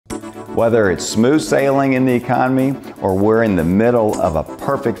Whether it's smooth sailing in the economy or we're in the middle of a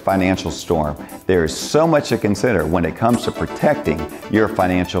perfect financial storm, there is so much to consider when it comes to protecting your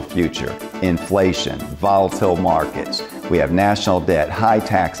financial future. Inflation, volatile markets, we have national debt, high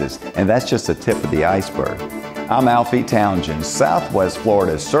taxes, and that's just the tip of the iceberg. I'm Alfie Townsend, Southwest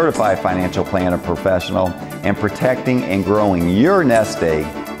Florida's certified financial planner professional, and protecting and growing your nest egg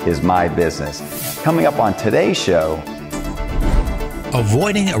is my business. Coming up on today's show,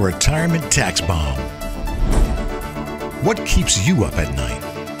 avoiding a retirement tax bomb. What keeps you up at night?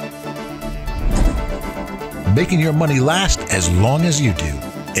 Making your money last as long as you do,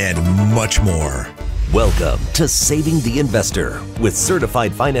 and much more. Welcome to Saving the Investor with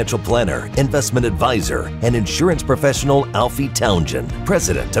certified financial planner, investment advisor, and insurance professional Alfie Townsend,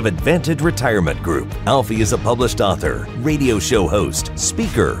 president of Advantage Retirement Group. Alfie is a published author, radio show host,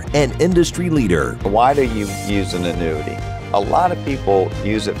 speaker, and industry leader. why do you use an annuity? A lot of people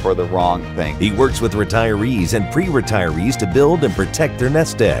use it for the wrong thing. He works with retirees and pre-retirees to build and protect their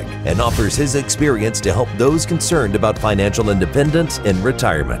nest egg and offers his experience to help those concerned about financial independence in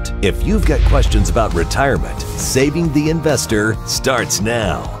retirement. If you've got questions about retirement, Saving the Investor starts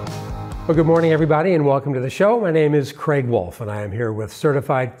now. Well, good morning, everybody, and welcome to the show. My name is Craig Wolf, and I am here with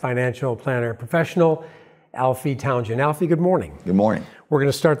certified financial planner professional Alfie Townsend. Alfie, good morning. Good morning. We're going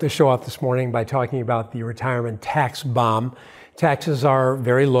to start the show off this morning by talking about the retirement tax bomb. Taxes are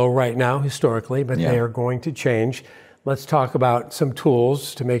very low right now historically, but they are going to change. Let's talk about some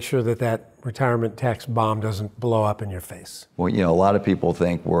tools to make sure that that retirement tax bomb doesn't blow up in your face. Well, you know, a lot of people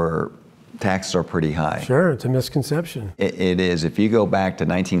think taxes are pretty high. Sure, it's a misconception. It is. If you go back to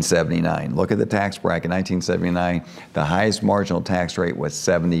 1979, look at the tax bracket. 1979, the highest marginal tax rate was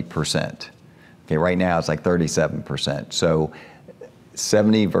 70%. Okay, right now it's like 37%. So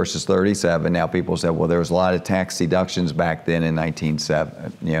 70 versus 37. Now people say, well, there was a lot of tax deductions back then in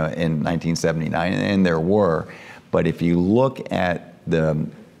 1979, and there were. But if you look at the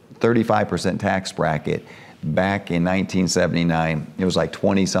 35% tax bracket back in 1979, it was like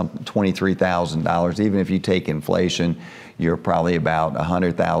 $23,000. Even if you take inflation, you're probably about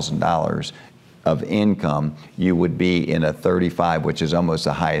 $100,000 of income. You would be in a 35, which is almost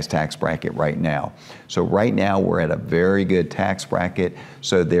the highest tax bracket right now. So right now we're at a very good tax bracket.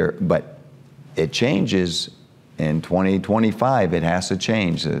 But it changes in 2025. It has to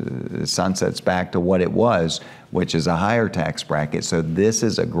change. The sunsets back to what it was, which is a higher tax bracket. So this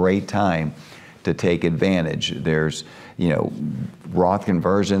is a great time to take advantage. There's, Roth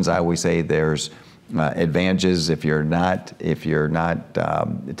conversions. I always say there's advantages if you're not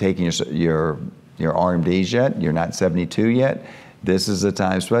taking your RMDs yet, you're not 72 yet. This is the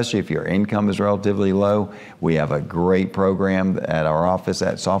time, especially if your income is relatively low. We have a great program at our office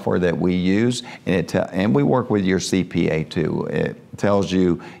at software that we use, and we work with your CPA too. It tells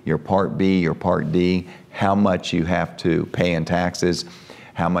you your Part B, your Part D, how much you have to pay in taxes,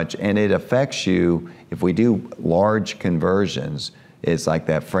 and it affects you if we do large conversions. It's like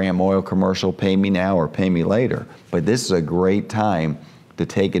that Fram Oil commercial, pay me now or pay me later. But this is a great time to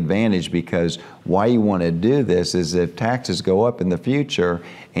take advantage, because why you want to do this is if taxes go up in the future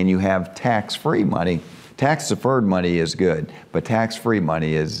and you have tax-free money, tax-deferred money is good, but tax-free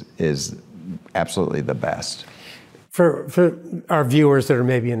money is absolutely the best. For our viewers that are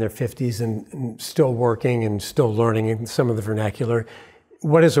maybe in their 50s and still working and still learning in some of the vernacular,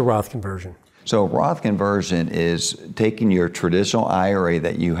 what is a Roth conversion? So a Roth conversion is taking your traditional IRA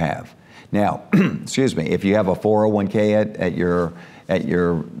that you have. Now, excuse me, if you have a 401k at your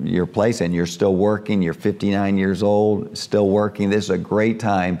place and you're still working, you're 59 years old, still working, this is a great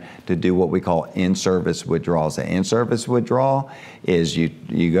time to do what we call in-service withdrawals. An in-service withdrawal is you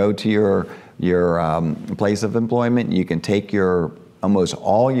go to your place of employment, you can take almost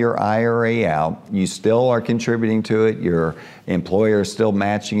all your IRA out. You still are contributing to it. Your employer is still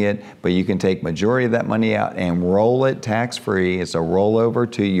matching it, but you can take majority of that money out and roll it tax-free. It's a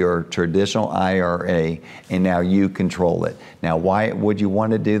rollover to your traditional IRA, and now you control it. Now, why would you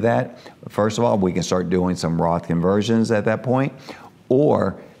want to do that? First of all, we can start doing some Roth conversions at that point,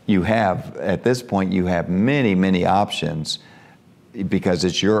 or at this point, you have many, many options, because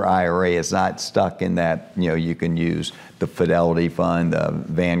it's your IRA. It's not stuck in that, you can use the Fidelity Fund, the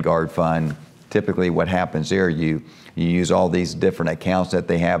Vanguard Fund. Typically what happens there, you use all these different accounts that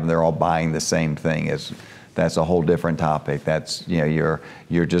they have, and they're all buying the same thing. That's a whole different topic. That's, you're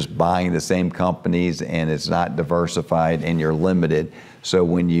just buying the same companies, and it's not diversified, and you're limited. So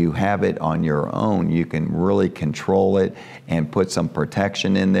when you have it on your own, you can really control it and put some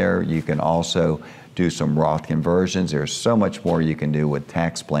protection in there. You can also do some Roth conversions. There's so much more you can do with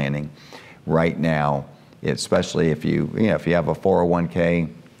tax planning right now, especially if you have a 401k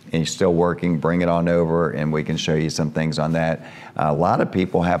and you're still working, bring it on over and we can show you some things on that. A lot of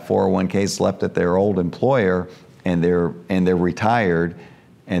people have 401ks left at their old employer and they're retired,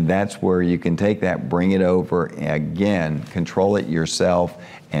 and that's where you can take that, bring it over, again, control it yourself,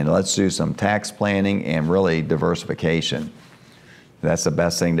 and let's do some tax planning and really diversification. That's the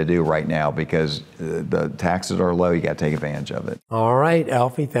best thing to do right now because the taxes are low. You got to take advantage of it. All right,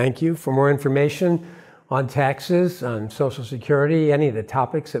 Alfie, thank you. For more information on taxes, on Social Security, any of the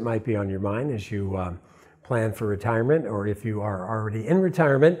topics that might be on your mind as you plan for retirement, or if you are already in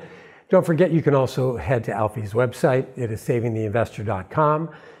retirement, don't forget you can also head to Alfie's website. It is savingtheinvestor.com.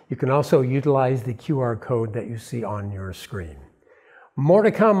 You can also utilize the QR code that you see on your screen. More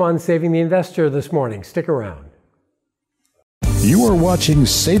to come on Saving the Investor this morning. Stick around. You are watching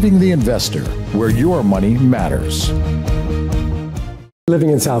Saving the Investor, where your money matters. Living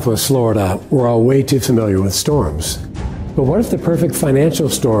in Southwest Florida, we're all way too familiar with storms. But what if the perfect financial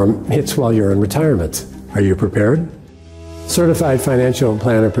storm hits while you're in retirement? Are you prepared? Certified financial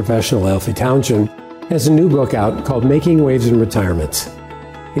planner professional Alfie Townshend has a new book out called Making Waves in Retirement.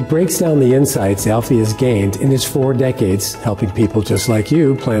 It breaks down the insights Alfie has gained in his 4 decades helping people just like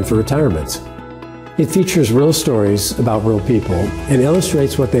you plan for retirement. It features real stories about real people and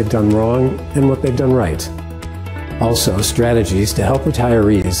illustrates what they've done wrong and what they've done right. Also, strategies to help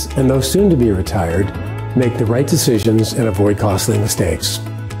retirees and those soon to be retired make the right decisions and avoid costly mistakes.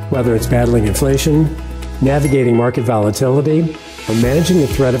 Whether it's battling inflation, navigating market volatility, or managing the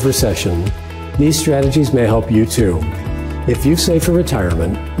threat of recession, these strategies may help you too. If you save for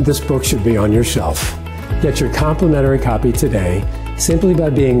retirement, this book should be on your shelf. Get your complimentary copy today simply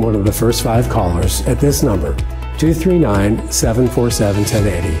by being one of the first 5 callers at this number,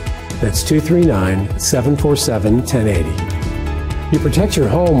 239-747-1080. That's 239-747-1080. You protect your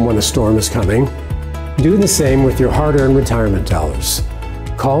home when a storm is coming. Do the same with your hard-earned retirement dollars.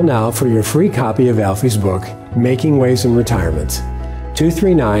 Call now for your free copy of Alfie's book, Making Waves in Retirement,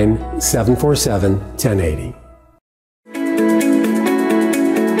 239-747-1080.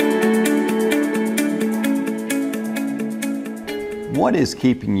 What is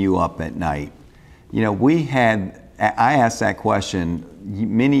keeping you up at night? You know, I asked that question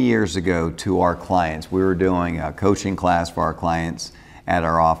many years ago to our clients. We were doing a coaching class for our clients at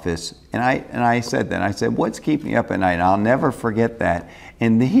our office, and I said that. I said, what's keeping you up at night? And I'll never forget that.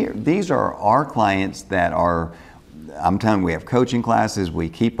 And these are our clients that are, I'm telling you, we have coaching classes, we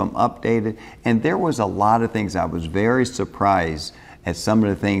keep them updated, and there was a lot of things I was very surprised at some of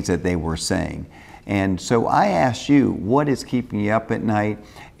the things that they were saying. And so I asked you, what is keeping you up at night?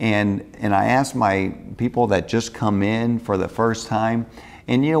 And I asked my people that just come in for the first time,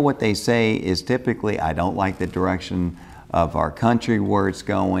 and you know what they say is typically, I don't like the direction of our country, where it's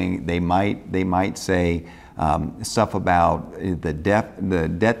going. They might say stuff about the debt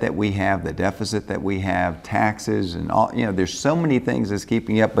that we have, the deficit that we have, taxes, and all. You know, there's so many things that's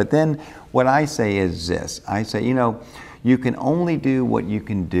keeping you up. But then what I say is this: I say, you know, you can only do what you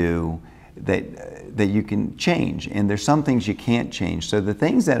can do that you can change, and there's some things you can't change. So the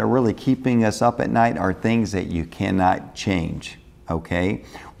things that are really keeping us up at night are things that you cannot change. Okay,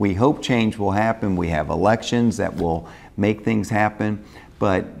 we hope change will happen. We have elections that will make things happen,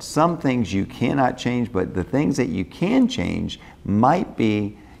 but some things you cannot change. But the things that you can change might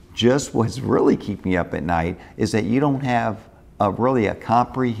be just what's really keeping you up at night, is that you don't have really a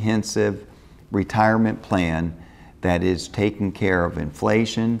comprehensive retirement plan that is taking care of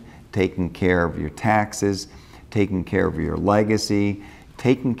inflation, taking care of your taxes, taking care of your legacy,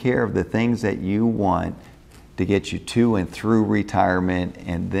 taking care of the things that you want to get you to and through retirement,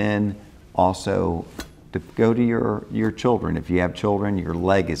 and then also to go to your children. If you have children, your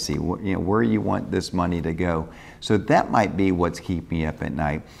legacy, you know, where you want this money to go. So that might be what's keeping you up at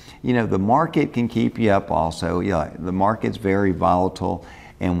night. You know, the market can keep you up also. Yeah, the market's very volatile,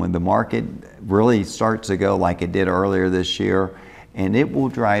 and when the market really starts to go like it did earlier this year, and it will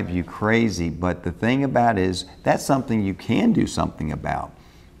drive you crazy. But the thing about it is, that's something you can do something about.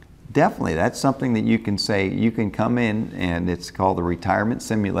 Definitely, that's something that you can say, you can come in, and it's called the retirement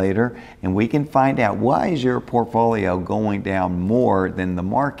simulator, and we can find out, why is your portfolio going down more than the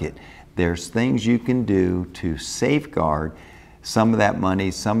market? There's things you can do to safeguard some of that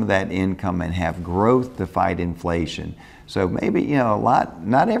money, some of that income, and have growth to fight inflation. So maybe, you know,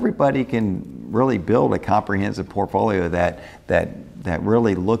 not everybody can really build a comprehensive portfolio that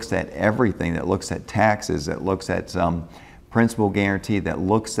really looks at everything, that looks at taxes, that looks at some principal guarantee, that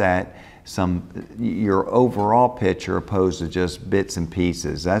looks at your overall picture opposed to just bits and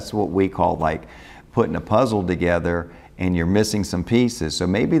pieces. That's what we call like putting a puzzle together and you're missing some pieces. So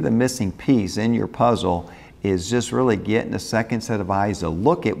maybe the missing piece in your puzzle is just really getting a second set of eyes to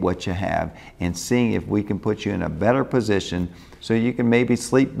look at what you have and seeing if we can put you in a better position so you can maybe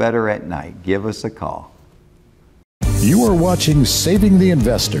sleep better at night. Give us a call. You are watching Saving the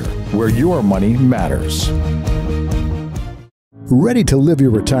Investor, where your money matters. Ready to live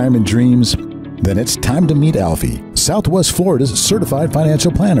your retirement dreams? Then it's time to meet Alfie, Southwest Florida's certified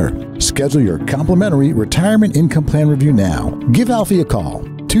financial planner. Schedule your complimentary retirement income plan review now. Give Alfie a call,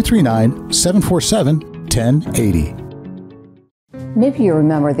 239-747-1080. Maybe you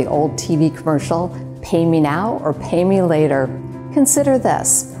remember the old TV commercial, "Pay me now or pay me later." Consider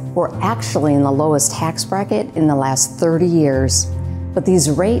this. We're actually in the lowest tax bracket in the last 30 years. But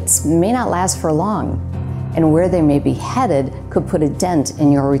these rates may not last for long, and where they may be headed could put a dent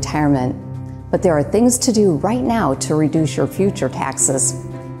in your retirement. But there are things to do right now to reduce your future taxes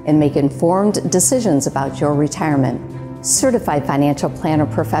and make informed decisions about your retirement. Certified financial planner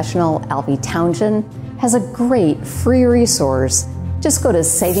professional Alfie Townsend has a great free resource. Just go to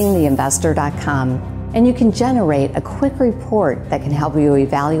savingtheinvestor.com and you can generate a quick report that can help you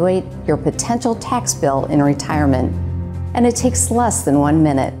evaluate your potential tax bill in retirement. And it takes less than 1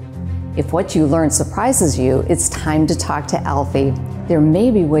 minute. If what you learn surprises you, it's time to talk to Alfie. There may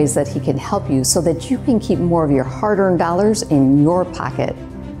be ways that he can help you so that you can keep more of your hard-earned dollars in your pocket.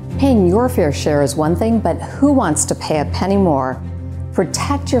 Paying your fair share is one thing, but who wants to pay a penny more?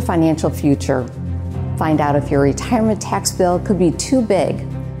 Protect your financial future. Find out if your retirement tax bill could be too big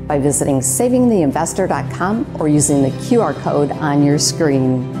by visiting savingtheinvestor.com or using the QR code on your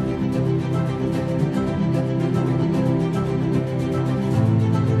screen.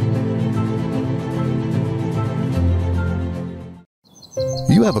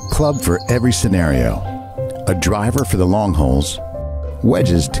 You have a club for every scenario. A driver for the long holes,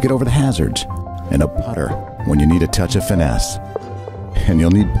 wedges to get over the hazards, and a putter when you need a touch of finesse. And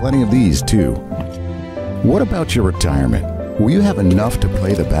you'll need plenty of these too. What about your retirement? Will you have enough to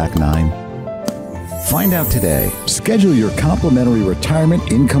play the back nine? Find out today. Schedule your complimentary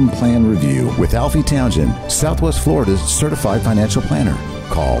retirement income plan review with Alfie Townsend, Southwest Florida's certified financial planner.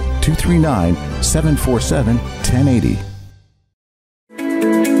 Call 239-747-1080.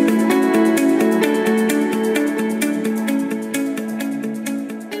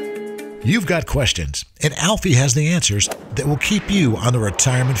 You've got questions, and Alfie has the answers that will keep you on the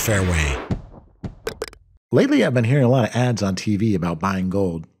retirement fairway. Lately, I've been hearing a lot of ads on TV about buying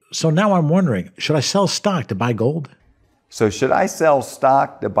gold. So now I'm wondering, should I sell stock to buy gold? So should I sell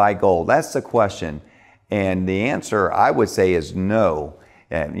stock to buy gold? That's the question. And the answer, I would say, is no.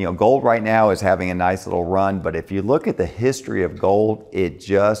 And gold right now is having a nice little run, but if you look at the history of gold, it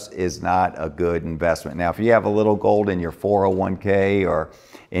just is not a good investment. Now, if you have a little gold in your 401k or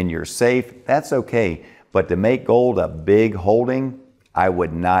in your safe, that's okay. But to make gold a big holding, I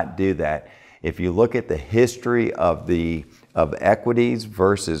would not do that. If you look at the history of equities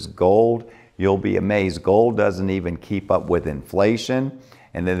versus gold, you'll be amazed. Gold doesn't even keep up with inflation.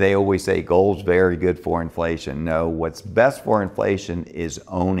 And then they always say gold's very good for inflation. No, what's best for inflation is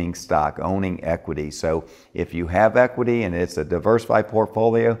owning stock, owning equity. So if you have equity and it's a diversified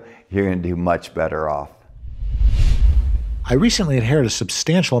portfolio, you're going to do much better off. I recently inherited a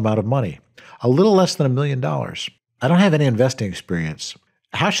substantial amount of money, a little less than $1 million. I don't have any investing experience.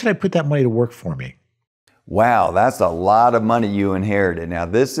 How should I put that money to work for me? Wow, that's a lot of money you inherited. Now,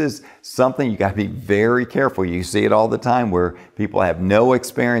 this is something you got to be very careful. You see it all the time where people have no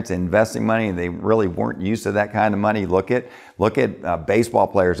experience in investing money and they really weren't used to that kind of money. Look at baseball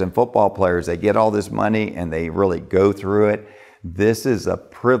players and football players. They get all this money and they really go through it. This is a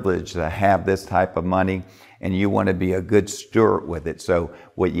privilege to have this type of money, and you want to be a good steward with it. So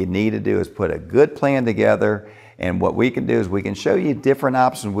what you need to do is put a good plan together. And what we can do is we can show you different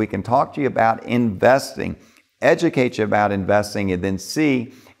options. We can talk to you about investing, educate you about investing, and then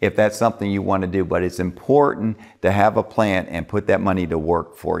see if that's something you want to do. But it's important to have a plan and put that money to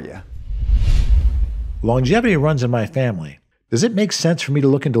work for you. Longevity runs in my family. Does it make sense for me to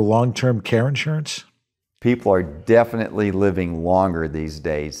look into long-term care insurance? People are definitely living longer these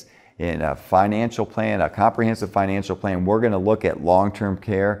days. In a financial plan, a comprehensive financial plan, we're going to look at long-term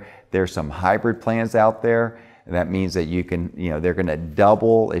care. There's some hybrid plans out there. And that means that you can, they're going to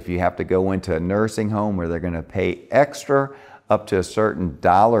double if you have to go into a nursing home, where they're going to pay extra up to a certain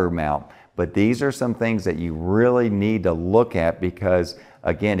dollar amount. But these are some things that you really need to look at because,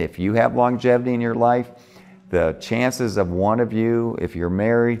 again, if you have longevity in your life, the chances of one of you, if you're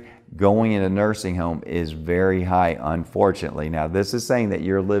married, going in a nursing home is very high, unfortunately. Now, this is saying that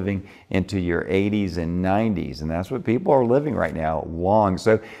you're living into your 80s and 90s, and that's what people are living right now, long.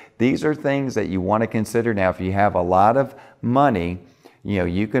 So these are things that you want to consider. Now, if you have a lot of money,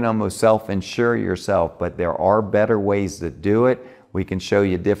 You can almost self-insure yourself, but there are better ways to do it. We can show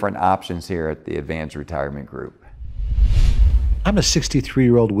you different options here at the Advanced Retirement Group. I'm a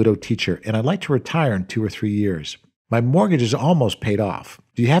 63-year-old widowed teacher, and I'd like to retire in 2 or 3 years. My mortgage is almost paid off.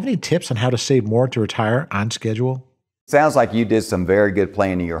 Do you have any tips on how to save more to retire on schedule? Sounds like you did some very good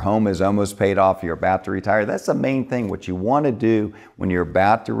planning. Your home is almost paid off. You're about to retire. That's the main thing. What you want to do when you're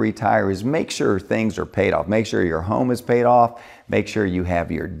about to retire is make sure things are paid off. Make sure your home is paid off. Make sure you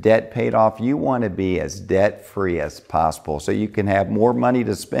have your debt paid off. You want to be as debt-free as possible so you can have more money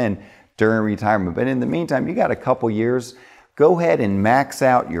to spend during retirement. But in the meantime, you got a couple years. Go ahead and max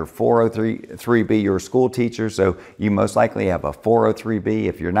out your 403B. You're a school teacher, so you most likely have a 403B.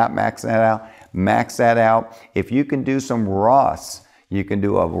 If you're not maxing that out, max that out. If you can do some Roths, you can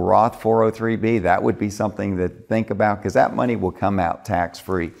do a Roth 403B. That would be something to think about because that money will come out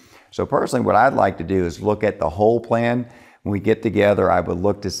tax-free. So personally, what I'd like to do is look at the whole plan. When we get together, I would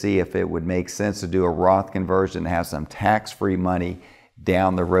look to see if it would make sense to do a Roth conversion and have some tax-free money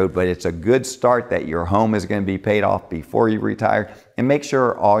down the road. But it's a good start that your home is going to be paid off before you retire, and make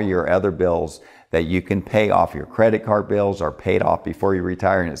sure all your other bills that you can pay off. Your credit card bills are paid off before you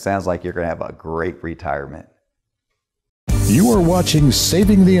retire, and it sounds like you're going to have a great retirement. You are watching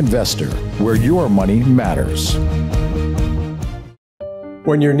Saving the Investor, where your money matters.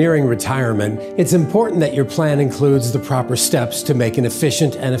 When you're nearing retirement, it's important that your plan includes the proper steps to make an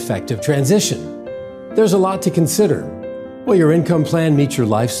efficient and effective transition. There's a lot to consider. Will your income plan meet your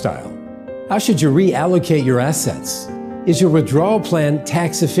lifestyle? How should you reallocate your assets? Is your withdrawal plan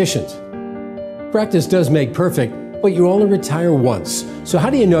tax efficient? Practice does make perfect, but you only retire once. So how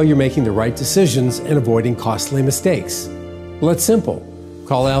do you know you're making the right decisions and avoiding costly mistakes? Well, it's simple.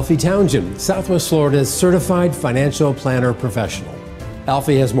 Call Alfie Townsend, Southwest Florida's certified financial planner professional.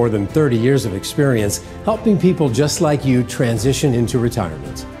 Alfie has more than 30 years of experience helping people just like you transition into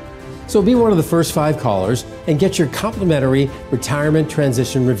retirement. So be one of the first 5 callers and get your complimentary retirement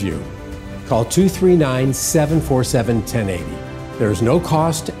transition review. Call 239-747-1080. There's no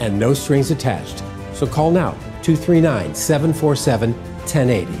cost and no strings attached. So call now,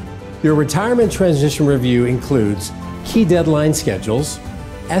 239-747-1080. Your retirement transition review includes key deadline schedules,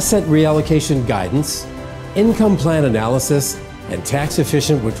 asset reallocation guidance, income plan analysis, and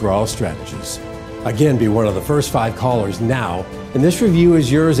tax-efficient withdrawal strategies. Again, be one of the first 5 callers now, and this review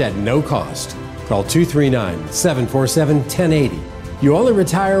is yours at no cost. Call 239-747-1080. You only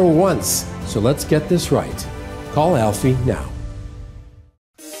retire once, so let's get this right. Call Alfie now.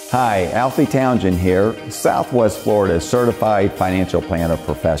 Hi, Alfie Townsend here, Southwest Florida's certified financial planner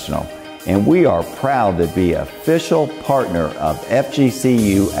professional, and we are proud to be official partner of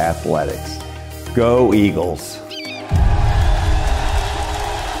FGCU Athletics. Go Eagles!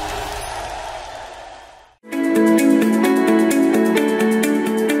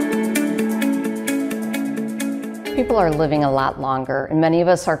 People are living a lot longer, and many of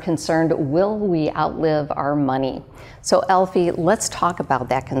us are concerned, will we outlive our money? So Alfie, let's talk about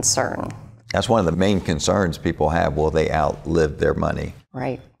that concern. That's one of the main concerns people have. Will they outlive their money?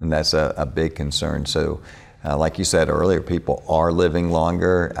 Right. And that's a big concern. So like you said earlier, people are living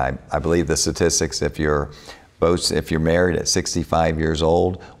longer. I believe the statistics, if you're married at 65 years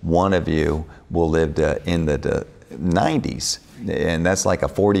old, one of you will live in the 90s. And that's like a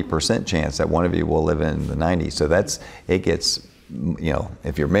 40% chance that one of you will live in the 90s. So it gets,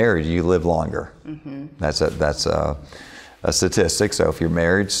 if you're married, you live longer. Mm-hmm. That's a statistic. So if you're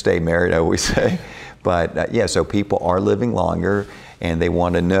married, stay married, I always say. But so people are living longer, and they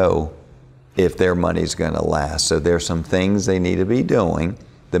want to know if their money's going to last. So there's some things they need to be doing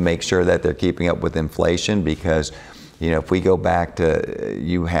to make sure that they're keeping up with inflation, because if we go back to,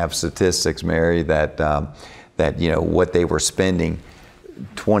 you have statistics, Mary, that what they were spending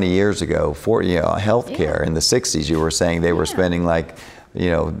 20 years ago for healthcare. In the 60s, you were saying they were spending like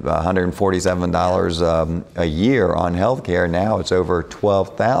 $147 a year on healthcare. Now it's over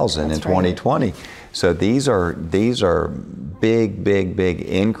 $12,000 in 2020. Right. So these are big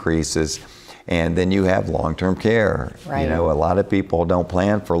increases. And then you have long-term care. Right. A lot of people don't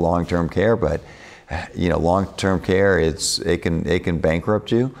plan for long-term care, but long-term care, it can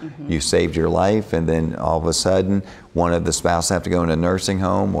bankrupt you. Mm-hmm. You saved your life, and then all of a sudden, one of the spouses have to go into a nursing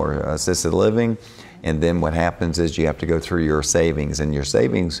home or assisted living, and then what happens is you have to go through your savings, and your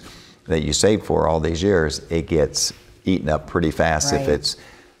savings that you saved for all these years, it gets eaten up pretty fast. Right. If it's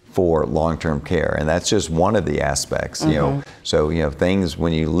for long-term care, and that's just one of the aspects. Mm-hmm. So things,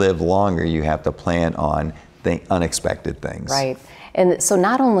 when you live longer, you have to plan on unexpected things. Right. And so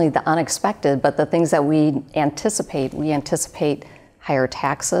not only the unexpected, but the things that we anticipate higher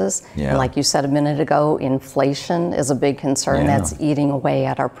taxes. Yeah. And like you said a minute ago, inflation is a big concern that's eating away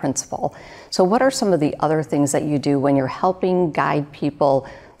at our principal. So what are some of the other things that you do when you're helping guide people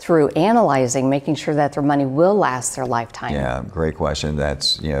through analyzing, making sure that their money will last their lifetime? Yeah, great question.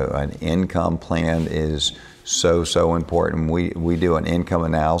 That's, an income plan is so important. We do an income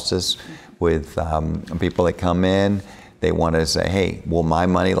analysis with people that come in. They want to say, hey, will my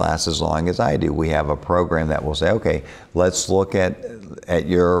money last as long as I do? We have a program that will say, okay, let's look at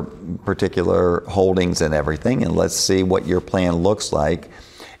your particular holdings and everything, and let's see what your plan looks like.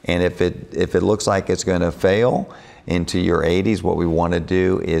 And if it looks like it's going to fail into your 80s, what we want to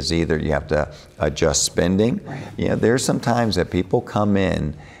do is either you have to adjust spending. Right. There's some times that people come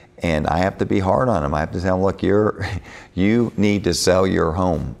in and I have to be hard on them. I have to tell them, look, you need to sell your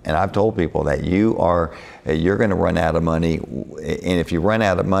home. And I've told people that you're going to run out of money. And if you run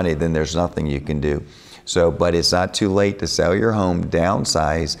out of money, then there's nothing you can do. So, but it's not too late to sell your home,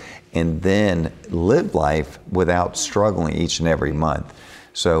 downsize, and then live life without struggling each and every month.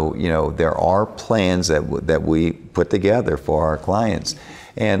 So, there are plans that we put together for our clients.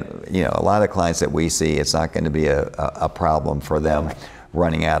 And, a lot of clients that we see, it's not going to be a problem for them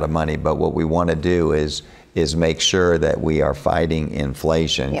running out of money. But what we want to do is make sure that we are fighting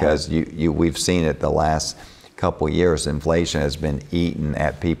inflation, because we've seen it the last couple of years. Inflation has been eaten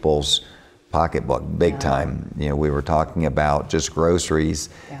at people's pocketbook big time. We were talking about just groceries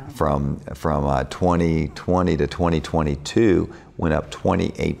from 2020 to 2022 went up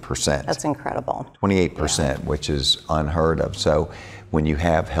 28%. That's incredible. 28%, which is unheard of. So when you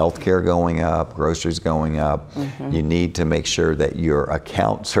have healthcare going up, groceries going up, you need to make sure that your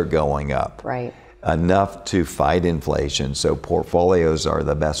accounts are going up. Right. Enough to fight inflation. So portfolios are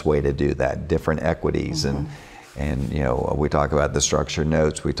the best way to do that. Different equities and we talk about the structured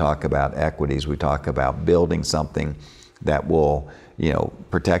notes, we talk about equities, we talk about building something that will,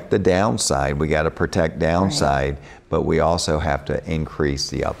 protect the downside. We got to protect downside, but we also have to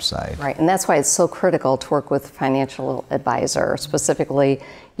increase the upside. Right, and that's why it's so critical to work with a financial advisor. Specifically,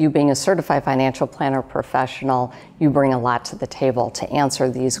 you being a certified financial planner professional, you bring a lot to the table to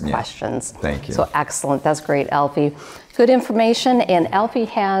answer these questions. Thank you. So excellent, that's great, Alfie. Good information, and Alfie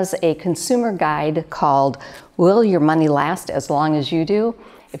has a consumer guide called Will Your Money Last as Long as You Do?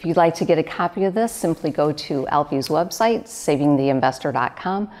 If you'd like to get a copy of this, simply go to Alfie's website,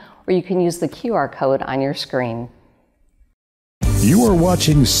 savingtheinvestor.com, or you can use the QR code on your screen. You are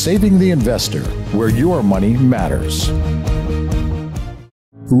watching Saving the Investor, where your money matters.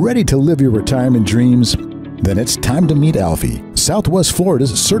 Ready to live your retirement dreams? Then it's time to meet Alfie, Southwest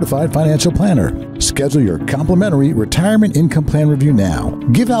Florida's certified financial planner. Schedule your complimentary retirement income plan review now.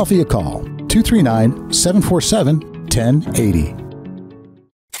 Give Alfie a call, 239-747-1080.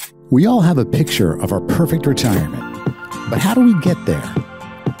 We all have a picture of our perfect retirement, but how do we get there?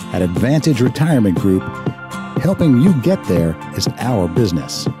 At Advantage Retirement Group, helping you get there is our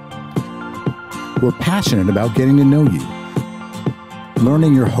business. We're passionate about getting to know you,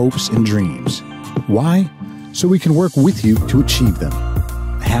 learning your hopes and dreams. Why? So we can work with you to achieve them.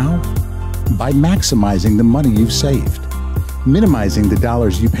 How? By maximizing the money you've saved, minimizing the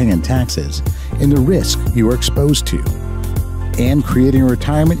dollars you pay in taxes and the risk you are exposed to, and creating a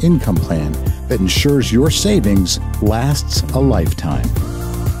retirement income plan that ensures your savings lasts a lifetime.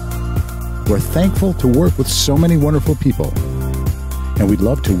 We're thankful to work with so many wonderful people, and we'd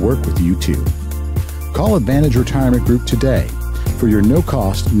love to work with you too. Call Advantage Retirement Group today for your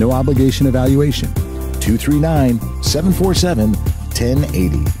no-cost, no-obligation evaluation,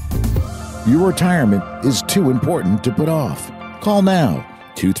 239-747-1080. Your retirement is too important to put off. Call now,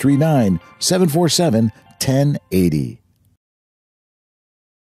 239-747-1080.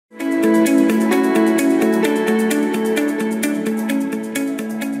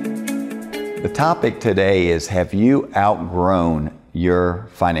 The topic today is, have you outgrown your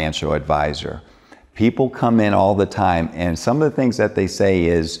financial advisor? People come in all the time, and some of the things that they say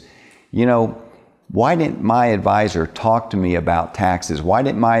is, why didn't my advisor talk to me about taxes? Why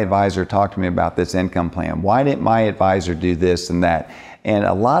didn't my advisor talk to me about this income plan? Why didn't my advisor do this and that? And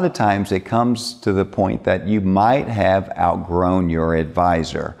a lot of times it comes to the point that you might have outgrown your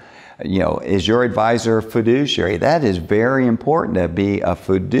advisor. Is your advisor a fiduciary? That is very important, to be a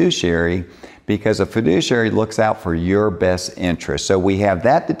fiduciary, because a fiduciary looks out for your best interest. So we have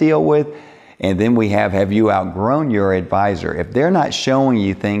that to deal with, and then we have you outgrown your advisor? If they're not showing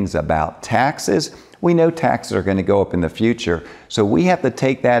you things about taxes, we know taxes are going to go up in the future, so we have to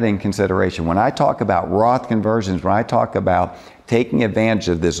take that in consideration. When I talk about Roth conversions, when I talk about taking advantage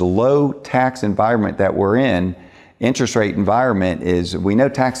of this low tax environment that we're in, interest rate environment, is we know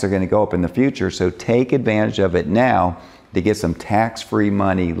taxes are going to go up in the future, so take advantage of it now to get some tax-free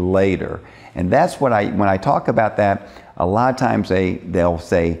money later. And that's what when I talk about that, a lot of times they'll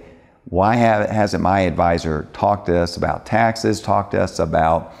say, why hasn't my advisor talked to us about taxes, talked to us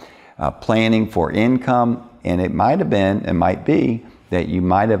about planning for income? And it might be that you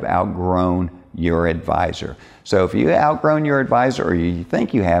might have outgrown your advisor. So if you outgrown your advisor or you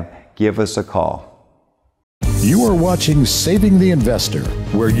think you have, give us a call. You are watching Saving the Investor,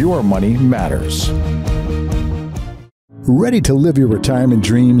 where your money matters. Ready to live your retirement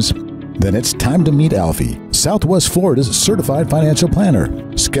dreams? Then it's time to meet Alfie, Southwest Florida's certified financial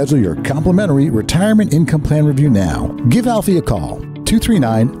planner. Schedule your complimentary retirement income plan review now. Give Alfie a call,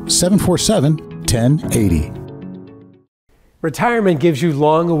 239-747-1080. Retirement gives you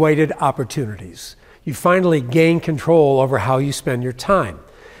long-awaited opportunities. You finally gain control over how you spend your time.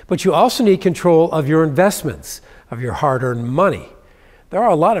 But you also need control of your investments, of your hard-earned money. There are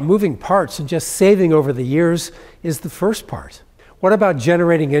a lot of moving parts, and just saving over the years is the first part. What about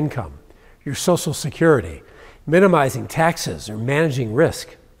generating income, your Social Security, minimizing taxes, or managing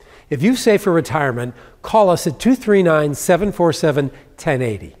risk? If you save for retirement, call us at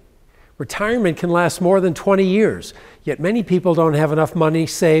 239-747-1080. Retirement can last more than 20 years, yet many people don't have enough money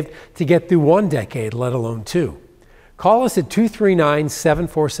saved to get through 1 decade, let alone 2. Call us at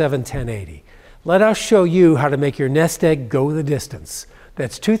 239-747-1080. Let us show you how to make your nest egg go the distance.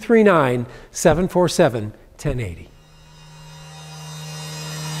 That's 239-747-1080.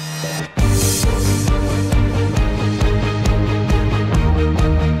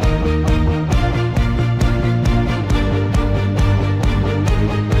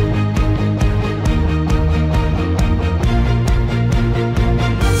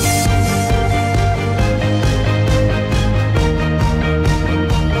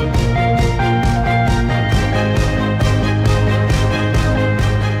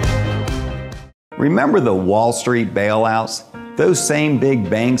 Remember the Wall Street bailouts? Those same big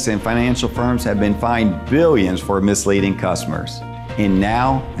banks and financial firms have been fined billions for misleading customers. And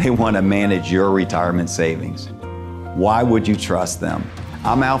now they want to manage your retirement savings. Why would you trust them?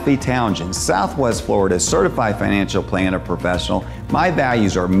 I'm Alfie Townsend, Southwest Florida's certified financial planner professional. My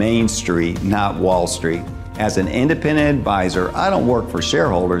values are Main Street, not Wall Street. As an independent advisor, I don't work for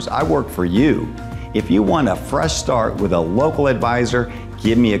shareholders, I work for you. If you want a fresh start with a local advisor,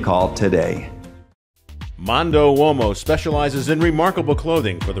 give me a call today. Mondo Uomo specializes in remarkable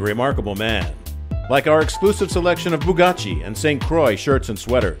clothing for the remarkable man, like our exclusive selection of Bugatti and St. Croix shirts and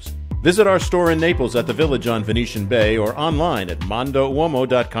sweaters. Visit our store in Naples at the Village on Venetian Bay or online at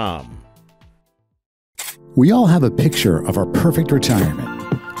mondouomo.com. We all have a picture of our perfect retirement,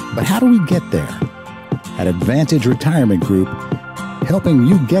 but how do we get there? At Advantage Retirement Group, helping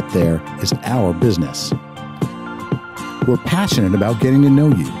you get there is our business. We're passionate about getting to know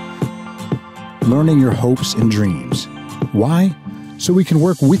you, learning your hopes and dreams. Why? So we can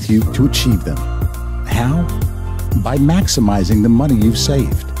work with you to achieve them. How? By maximizing the money you've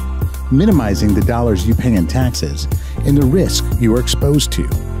saved, minimizing the dollars you pay in taxes and the risk you are exposed to,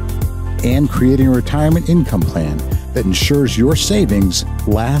 and creating a retirement income plan that ensures your savings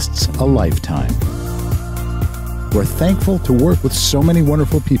lasts a lifetime. We're thankful to work with so many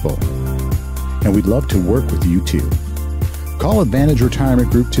wonderful people, and we'd love to work with you too. Call Advantage Retirement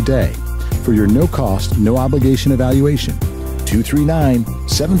Group today for your no-cost, no-obligation evaluation,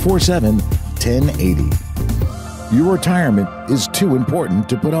 239-747-1080. Your retirement is too important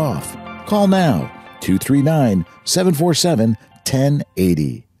to put off. Call now,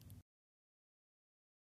 239-747-1080.